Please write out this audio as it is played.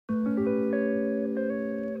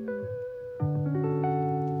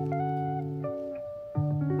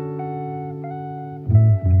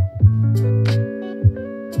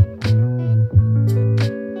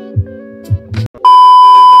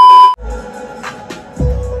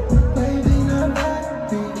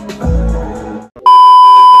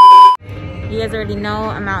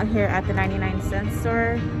I'm out here at the 99-cent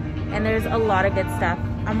store, and there's a lot of good stuff.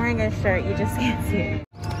 I'm wearing a shirt, you just can't see it.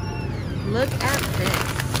 Look at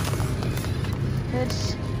this.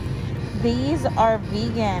 Bitch, these are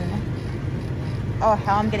vegan. Oh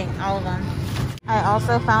hell, I'm getting all of them. I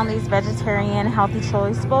also found these vegetarian healthy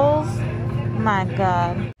choice bowls. My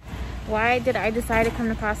god. Why did I decide to come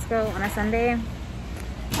to Costco on a Sunday?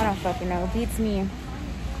 I don't fucking know. Beats me.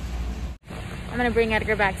 I'm gonna bring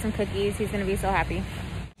Edgar back some cookies. He's gonna be so happy.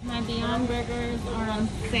 My Beyond Burgers are on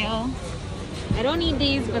sale. I don't need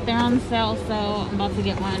these, but they're on sale, so I'm about to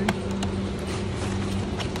get one.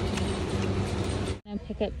 I'm gonna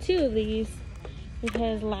pick up 2 of these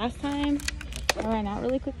because last time I ran out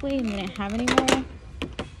really quickly and didn't have any more.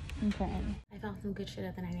 Okay. I found some good shit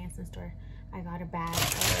at the 99-cent store. I got a bag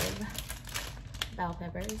of bell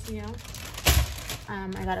peppers, you know.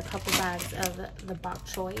 I got a couple bags of the bok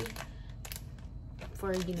choy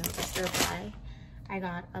for, you know, the stir fry. I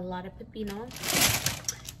got a lot of pepino.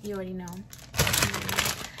 You already know.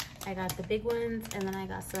 I got the big ones, and then I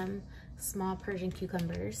got some small Persian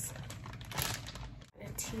cucumbers.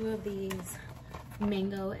 And 2 of these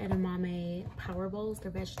mango edamame power bowls.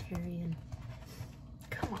 They're vegetarian.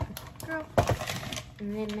 Come on, girl.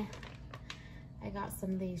 And then I got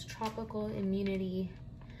some of these tropical immunity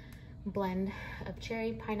blend of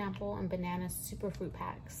cherry, pineapple, and banana super fruit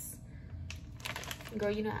packs. Girl,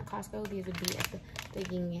 you know at Costco, these would be at the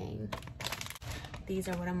yin yang. These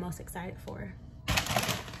are what I'm most excited for.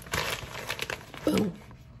 Boom.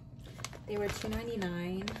 They were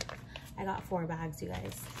 $2.99. I got 4 bags, you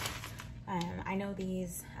guys. I know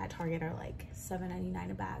these at Target are like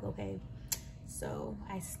 $7.99 a bag, okay? So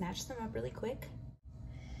I snatched them up really quick.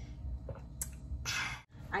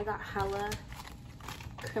 I got hella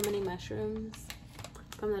criminy mushrooms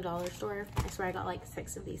from the dollar store. I swear I got like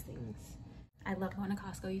 6 of these things. I love going to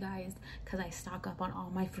Costco, you guys, because I stock up on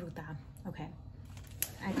all my fruta. Okay.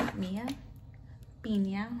 I got Mia,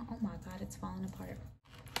 piña. Oh my god, it's falling apart.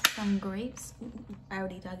 Some grapes. I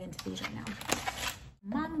already dug into these right now.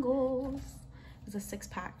 Mangoes. It was a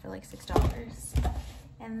 6-pack for like $6.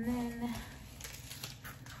 And then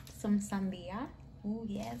some sandia. Oh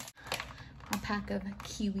yes. A pack of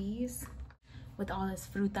kiwis. With all this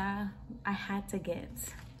fruta, I had to get,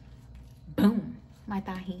 boom, my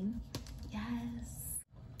tajin. Yes.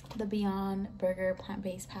 The Beyond Burger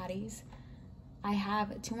plant-based patties. I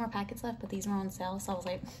have 2 more packets left, but these were on sale, so I was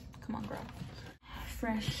like, come on, girl.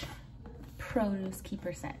 Fresh produce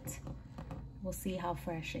keeper set. We'll see how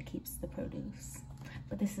fresh it keeps the produce.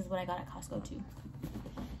 But this is what I got at Costco too.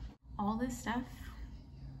 All this stuff,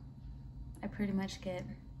 I pretty much get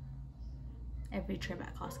every trip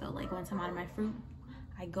at Costco. Like once I'm out of my fruit,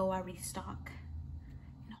 I go, I restock.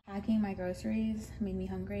 Packing my groceries made me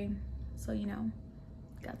hungry. So, you know,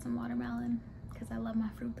 got some watermelon because I love my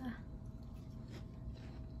fruta.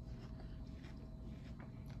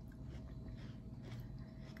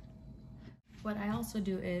 What I also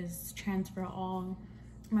do is transfer all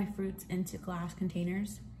my fruits into glass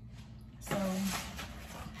containers. So,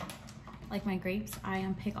 like my grapes, I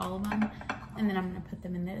unpick all of them and then I'm gonna put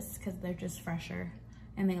them in this because they're just fresher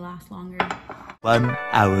and they last longer. 1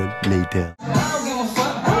 hour later.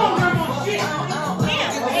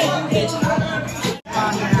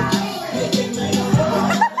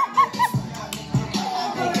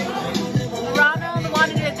 Ronald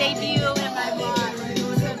wanted to debut in my vlog.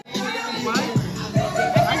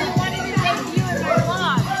 And he wanted to debut in my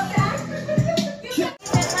vlog.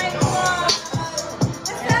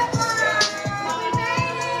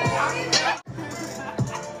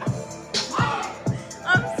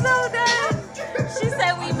 I'm so done. She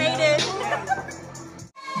said we made it.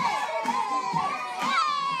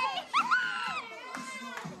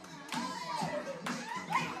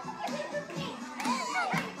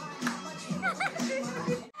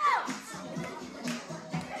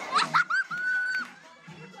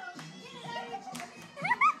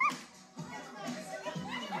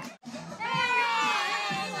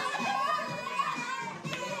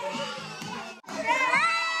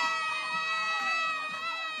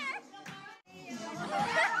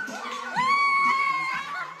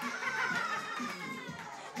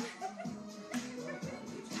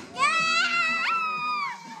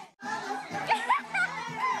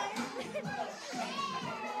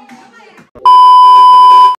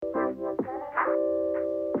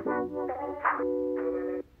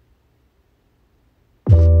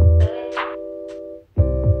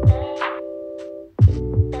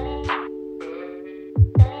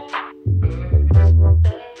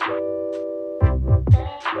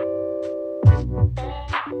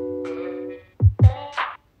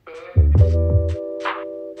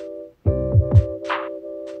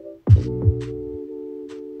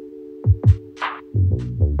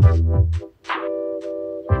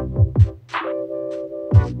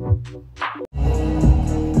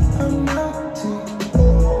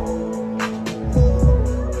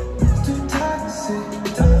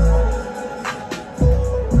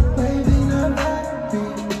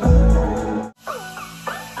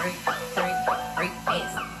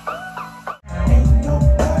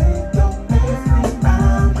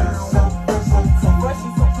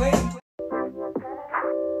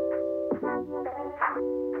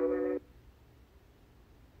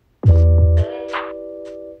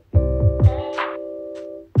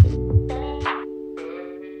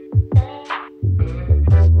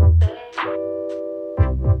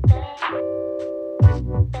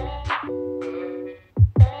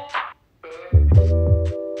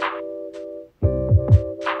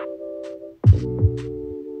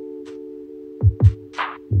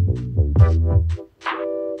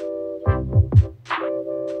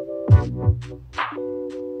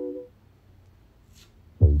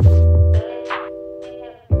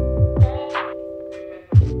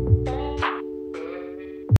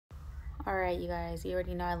 Alright, you guys, you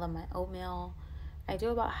already know I love my oatmeal. I do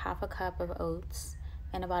about half a cup of oats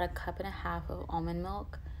and about a cup and a half of almond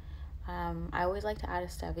milk. I always like to add a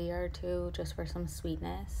stevia or two just for some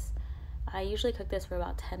sweetness. I usually cook this for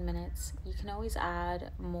about 10 minutes. You can always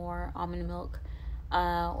add more almond milk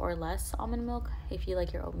or less almond milk if you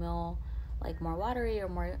like your oatmeal like more watery or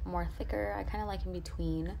more thicker. I kind of like in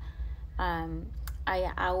between.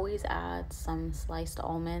 I always add some sliced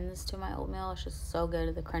almonds to my oatmeal. It's just so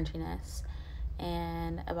good, the crunchiness.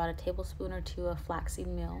 And about a tablespoon or two of flaxseed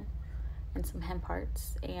meal and some hemp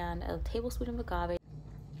hearts and a tablespoon of agave.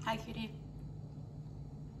 Hi, cutie.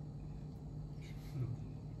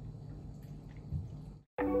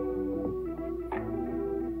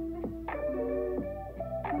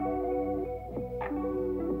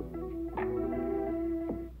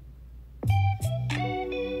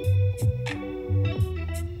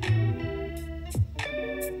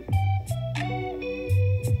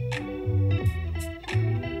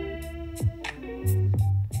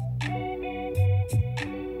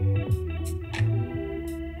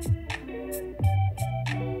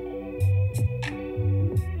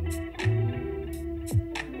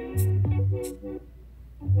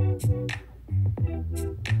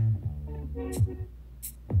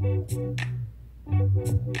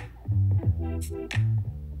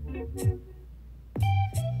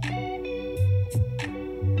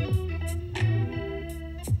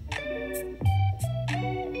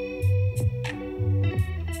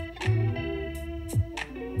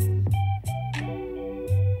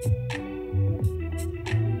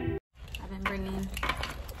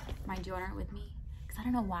 Deodorant with me because I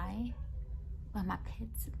don't know why, but my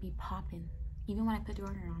pits be popping. Even when I put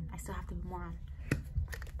deodorant on, I still have to put more on.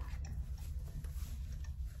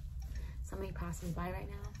 Somebody passing by right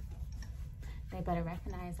now, they better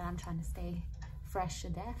recognize that I'm trying to stay fresh to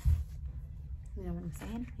death. You know what I'm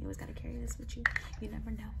saying? You always gotta carry this with you. You never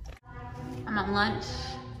know. I'm on lunch.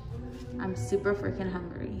 I'm super freaking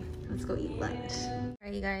hungry. Let's go eat lunch. All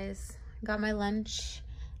right, you guys, got my lunch.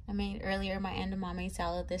 I made earlier my edamame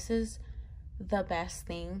salad. This is the best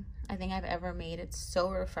thing I think I've ever made. It's so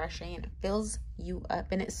refreshing and it fills you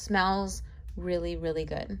up and it smells really, really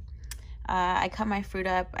good. I cut my fruit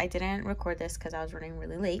up. I didn't record this because I was running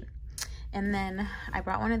really late. And then I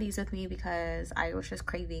brought one of these with me because I was just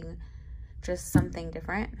craving just something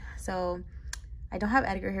different. So I don't have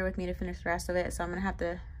Edgar here with me to finish the rest of it, so I'm gonna have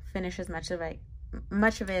to finish as much of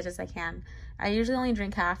it as I can. I usually only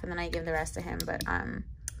drink half and then I give the rest to him, but I'm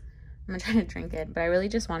gonna try to drink it. But I really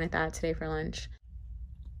just wanted that today for lunch.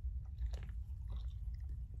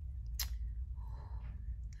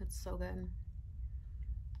 That's so good.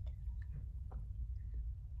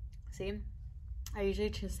 See, I usually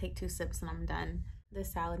just take 2 sips and I'm done.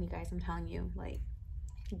 This salad, you guys, I'm telling you, like,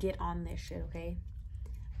 get on this shit, okay?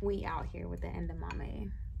 We out here with the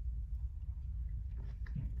edamame.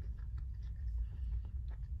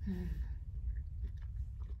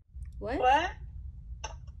 What? What?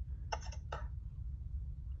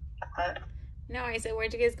 No, I said,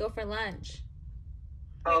 where'd you guys go for lunch?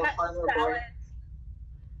 Oh, salads.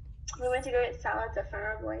 We went to go get salads at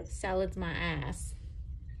Farrah Boys. Salad's my ass.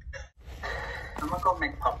 I'm gonna go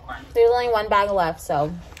make popcorn. There's only 1 bag left,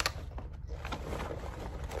 so.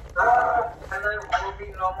 And then there will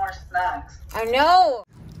be no more snacks. I know.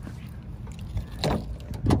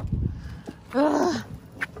 Ugh.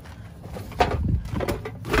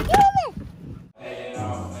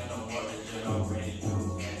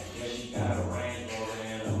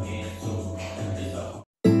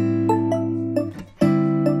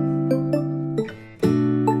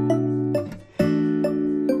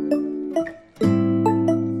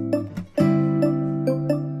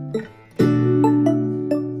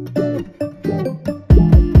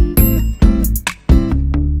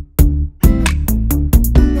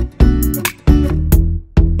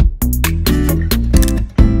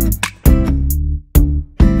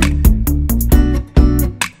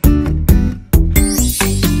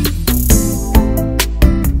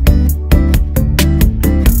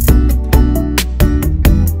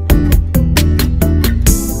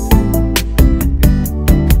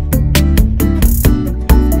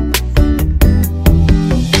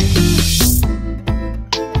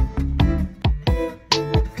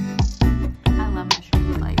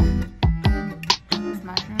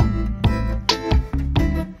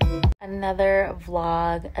 another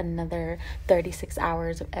vlog, another 36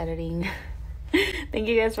 hours of editing. Thank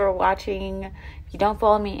you guys for watching. If you don't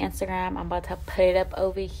follow me on Instagram, I'm about to put it up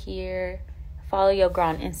over here. Follow your girl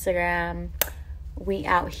on Instagram. We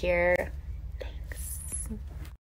out here.